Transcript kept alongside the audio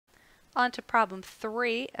On to problem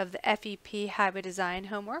 3 of the FEP Highway Design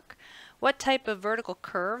homework. What type of vertical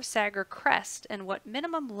curve, sag or crest, and what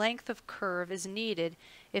minimum length of curve is needed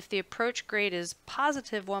if the approach grade is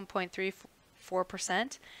positive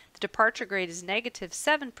 1.34%, the departure grade is negative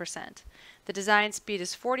 7%, the design speed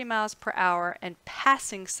is 40 miles per hour, and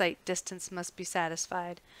passing sight distance must be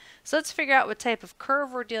satisfied. So let's figure out what type of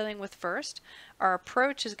curve we're dealing with first. Our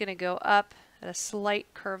approach is going to go up at a slight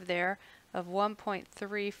curve there of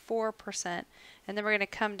 1.34%, and then we're going to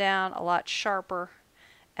come down a lot sharper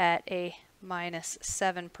at a minus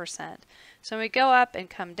 7%. So when we go up and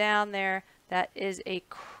come down there, that is a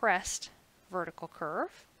crest vertical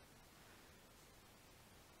curve.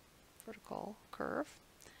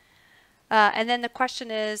 And then the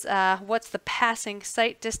question is, what's the passing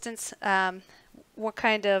sight distance? What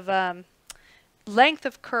kind of length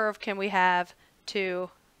of curve can we have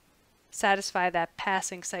to satisfy that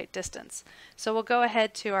passing sight distance? So we'll go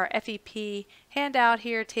ahead to our FEP handout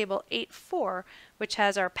here, table 8.4, which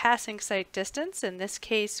has our passing sight distance. In this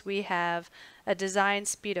case, we have a design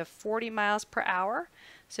speed of 40 miles per hour.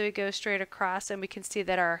 So we go straight across and we can see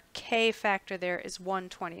that our K factor there is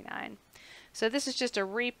 129. So this is just a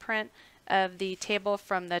reprint of the table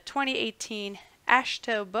from the 2018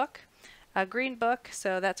 AASHTO book, a green book.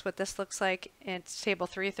 So that's what this looks like. It's table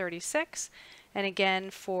 336. And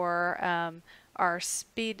again, for our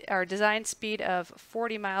design speed of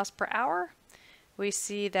 40 miles per hour, we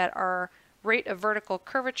see that our rate of vertical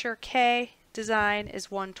curvature K design is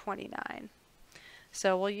 129.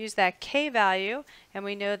 So we'll use that K value, and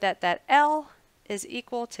we know that that L is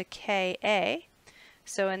equal to KA.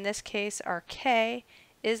 So in this case, our K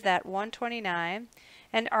is that 129,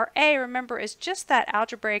 and our A, remember, is just that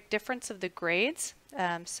algebraic difference of the grades.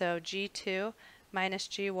 So G2 minus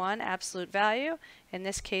G1 absolute value. In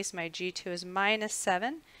this case, my G2 is minus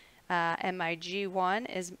 7, and my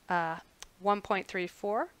G1 is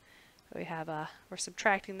 1.34. We're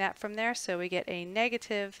subtracting that from there, so we get a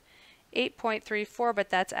negative 8.34, but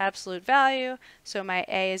that's absolute value, so my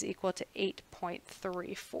A is equal to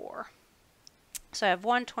 8.34. So I have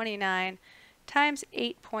 129 times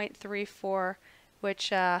 8.34,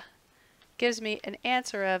 which gives me an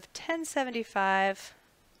answer of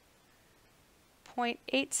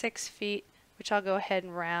 1075.86 feet, which I'll go ahead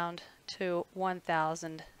and round to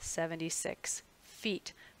 1,076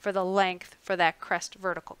 feet for the length for that crest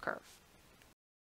vertical curve.